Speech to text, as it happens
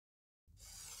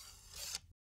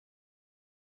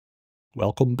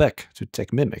Welcome back to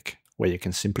TECHMIMIC, where you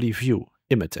can simply view,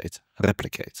 imitate,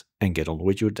 replicate, and get on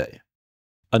with your day.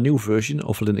 A new version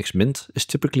of Linux Mint is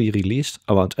typically released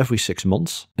around every 6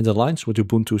 months and aligns with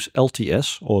Ubuntu's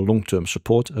LTS or long-term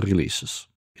support releases.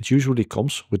 It usually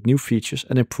comes with new features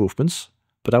and improvements,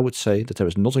 but I would say that there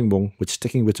is nothing wrong with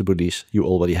sticking with the release you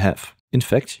already have. In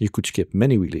fact, you could skip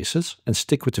many releases and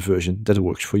stick with the version that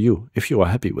works for you if you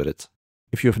are happy with it.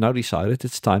 If you have now decided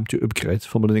it's time to upgrade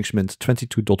from Linux Mint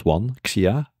 22.1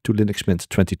 Xia to Linux Mint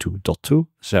 22.2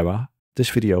 Zara, this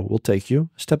video will take you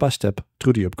step by step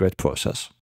through the upgrade process.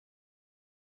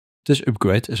 This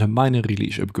upgrade is a minor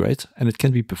release upgrade and it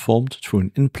can be performed through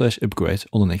an in-place upgrade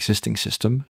on an existing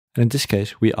system, and in this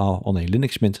case we are on a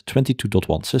Linux Mint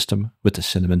 22.1 system with the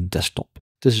Cinnamon desktop.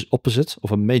 This is opposite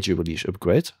of a major release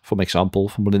upgrade, for example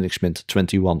from Linux Mint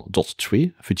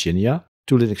 21.3 Virginia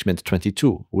to Linux Mint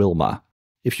 22 Wilma.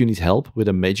 If you need help with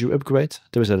a major upgrade,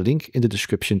 there is a link in the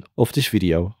description of this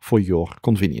video for your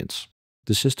convenience.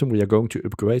 The system we are going to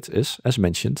upgrade is, as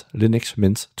mentioned, Linux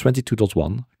Mint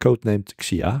 22.1, codenamed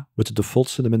Xia, with the default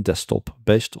Cinnamon desktop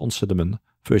based on Cinnamon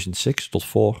version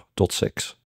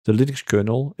 6.4.6. The Linux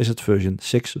kernel is at version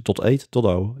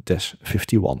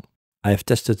 6.8.0-51. I have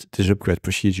tested this upgrade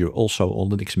procedure also on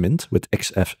Linux Mint with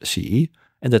XFCE,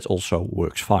 and that also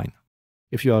works fine.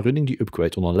 If you are running the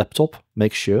upgrade on a laptop,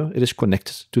 make sure it is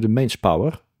connected to the mains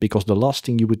power, because the last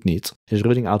thing you would need is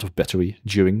running out of battery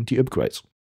during the upgrade.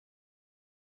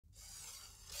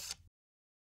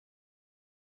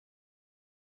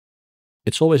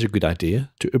 It's always a good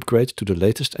idea to upgrade to the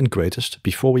latest and greatest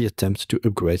before we attempt to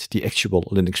upgrade the actual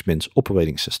Linux Mint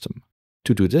operating system.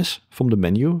 To do this, from the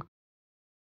menu,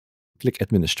 click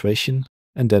Administration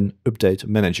and then Update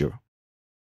Manager.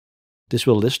 This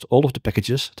will list all of the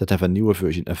packages that have a newer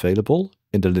version available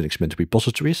in the Linux Mint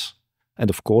repositories, and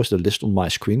of course the list on my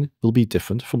screen will be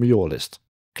different from your list.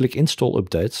 Click Install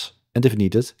Updates, and if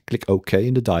needed, click OK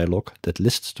in the dialog that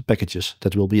lists the packages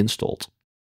that will be installed.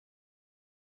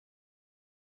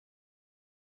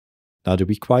 Now the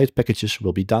required packages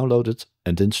will be downloaded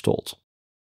and installed.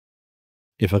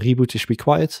 If a reboot is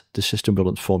required, the system will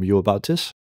inform you about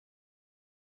this,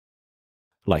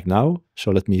 like now,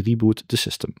 so let me reboot the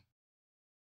system.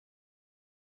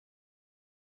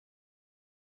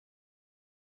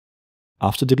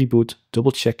 After the reboot,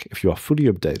 double check if you are fully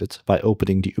updated by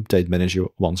opening the Update Manager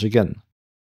once again.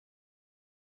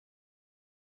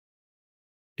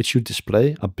 It should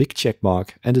display a big check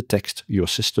mark and the text "Your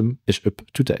system is up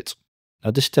to date."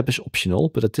 Now this step is optional,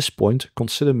 but at this point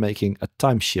consider making a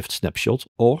TimeShift snapshot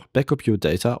or backup your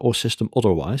data or system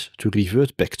otherwise to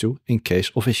revert back to in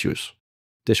case of issues.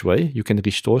 This way you can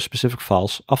restore specific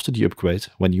files after the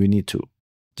upgrade when you need to.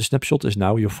 The snapshot is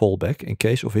now your fallback in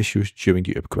case of issues during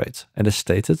the upgrade, and as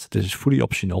stated, this is fully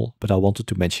optional, but I wanted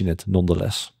to mention it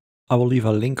nonetheless. I will leave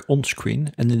a link on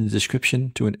screen and in the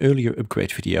description to an earlier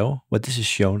upgrade video where this is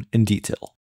shown in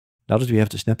detail. Now that we have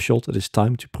the snapshot, it is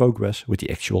time to progress with the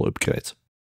actual upgrade.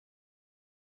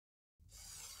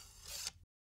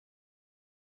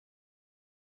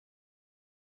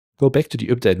 Go back to the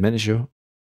Update Manager,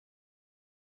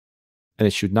 and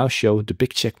it should now show the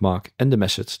big check mark and the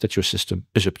message that your system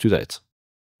is up to date.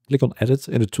 Click on Edit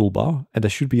in the toolbar and there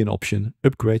should be an option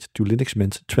Upgrade to Linux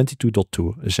Mint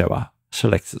 22.2 Zara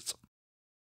selected.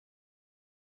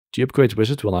 The upgrade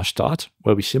wizard will now start,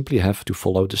 where we simply have to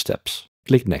follow the steps.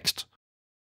 Click Next.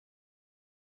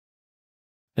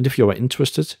 And if you are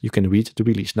interested, you can read the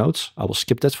release notes. I will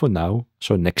skip that for now,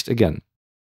 so Next again.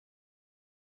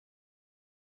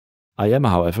 I am,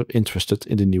 however, interested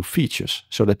in the new features,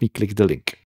 so let me click the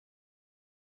link.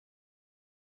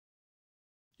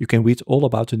 You can read all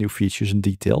about the new features in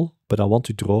detail, but I want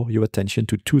to draw your attention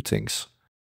to 2 things.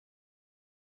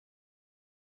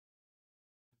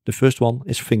 The first one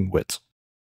is Fingwit.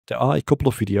 There are a couple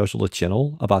of videos on the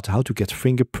channel about how to get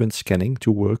fingerprint scanning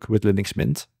to work with Linux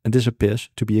Mint, and this appears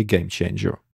to be a game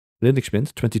changer. Linux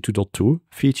Mint 22.2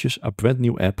 features a brand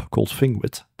new app called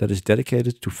Fingwit that is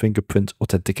dedicated to fingerprint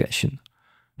authentication.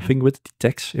 Fingwit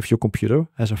detects if your computer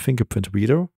has a fingerprint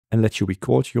reader and lets you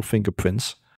record your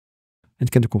fingerprints, and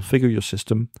can configure your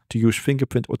system to use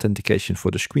fingerprint authentication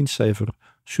for the screensaver,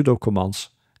 sudo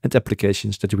commands, and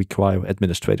applications that require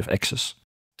administrative access.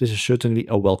 This is certainly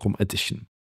a welcome addition.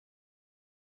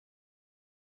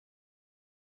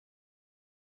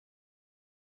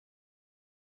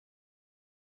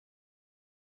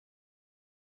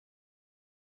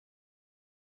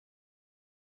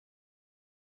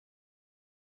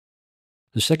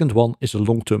 The second one is the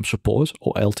long-term support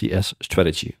or LTS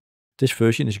strategy. This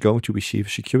version is going to receive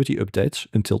security updates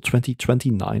until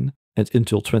 2029, and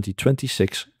until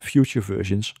 2026 future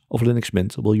versions of Linux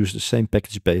Mint will use the same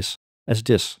package base as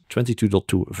this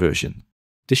 22.2 version.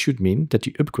 This should mean that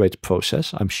the upgrade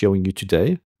process I'm showing you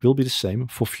today will be the same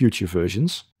for future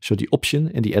versions, so the option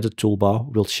in the edit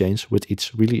toolbar will change with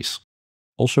each release.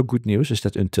 Also good news is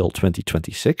that until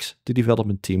 2026, the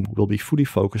development team will be fully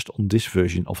focused on this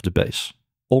version of the base.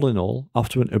 All in all,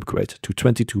 after an upgrade to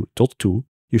 22.2,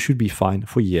 you should be fine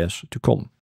for years to come.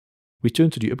 Return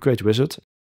to the upgrade wizard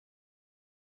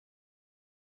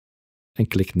and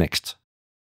click Next.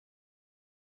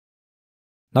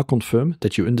 Now confirm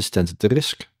that you understand the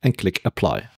risk and click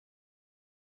Apply.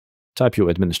 Type your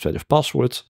administrative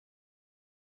password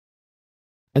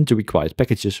and the required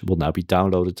packages will now be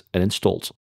downloaded and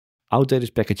installed.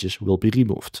 Outdated packages will be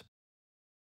removed.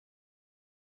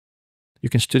 You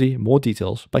can study more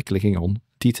details by clicking on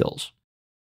Details.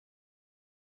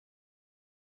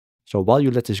 So while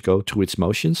you let this go through its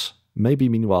motions, maybe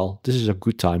meanwhile this is a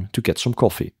good time to get some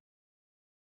coffee.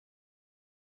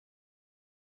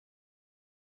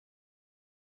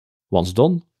 Once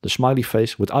done, the smiley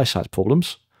face with eyesight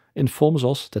problems informs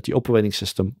us that the operating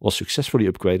system was successfully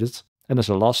upgraded, and as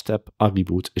a last step a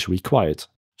reboot is required.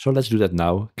 So let's do that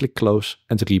now. Click Close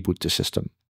and reboot the system.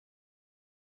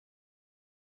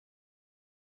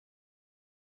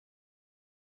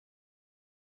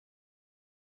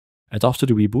 And after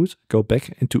the reboot, go back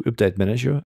into Update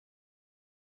Manager.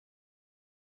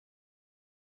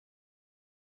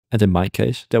 And in my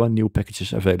case, there are new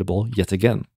packages available yet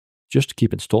again. Just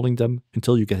keep installing them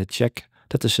until you get a check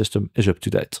that the system is up to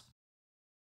date.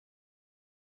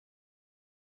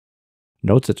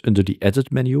 Note that under the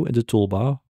Edit menu in the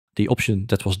toolbar, the option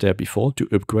that was there before to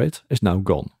upgrade is now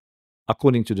gone.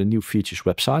 According to the new features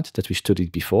website that we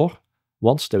studied before,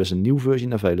 once there is a new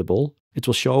version available, it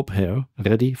will show up here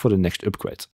ready for the next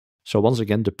upgrade. So once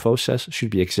again, the process should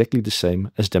be exactly the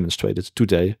same as demonstrated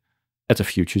today at a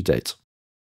future date.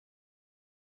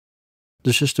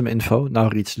 The system info now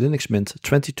reads Linux Mint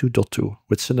 22.2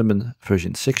 with cinnamon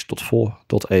version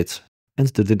 6.4.8 and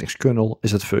the Linux kernel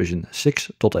is at version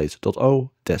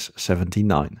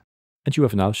 6.8.0-79. And you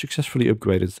have now successfully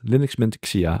upgraded Linux Mint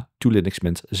Xia to Linux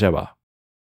Mint Zara.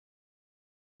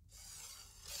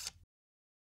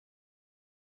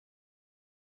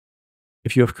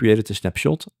 If you have created a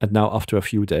snapshot and now after a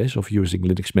few days of using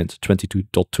Linux Mint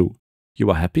 22.2 you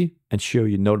are happy and sure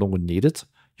you no longer need it,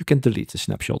 you can delete the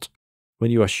snapshot. When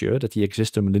you are sure that the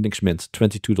existing Linux Mint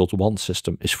 22.1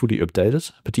 system is fully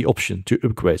updated, but the option to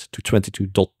upgrade to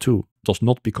 22.2 does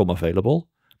not become available,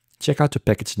 check out the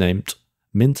package named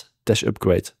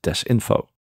mint-upgrade-info.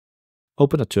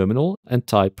 Open a terminal and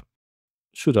type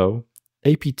sudo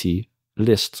apt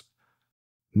list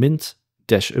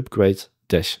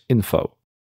mint-upgrade-info.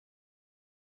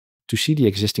 To see the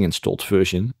existing installed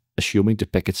version, assuming the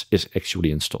package is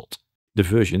actually installed. The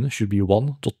version should be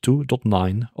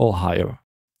 1.2.9 or higher.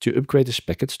 To upgrade this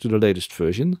package to the latest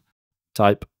version,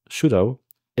 type sudo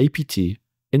apt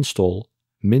install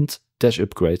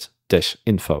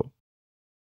mint-upgrade-info.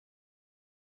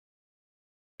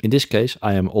 In this case,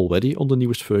 I am already on the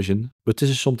newest version, but this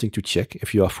is something to check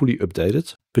if you are fully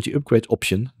updated, but the upgrade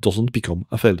option doesn't become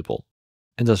available.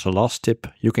 And as a last tip,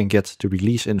 you can get the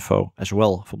release info as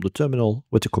well from the terminal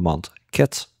with the command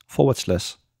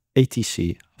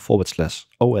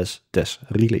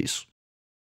cat/etc/os-release.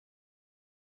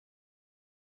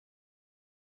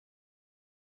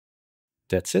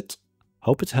 That's it.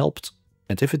 Hope it helped,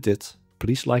 and if it did,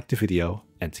 please like the video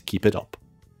and keep it up.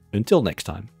 Until next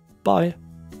time, bye!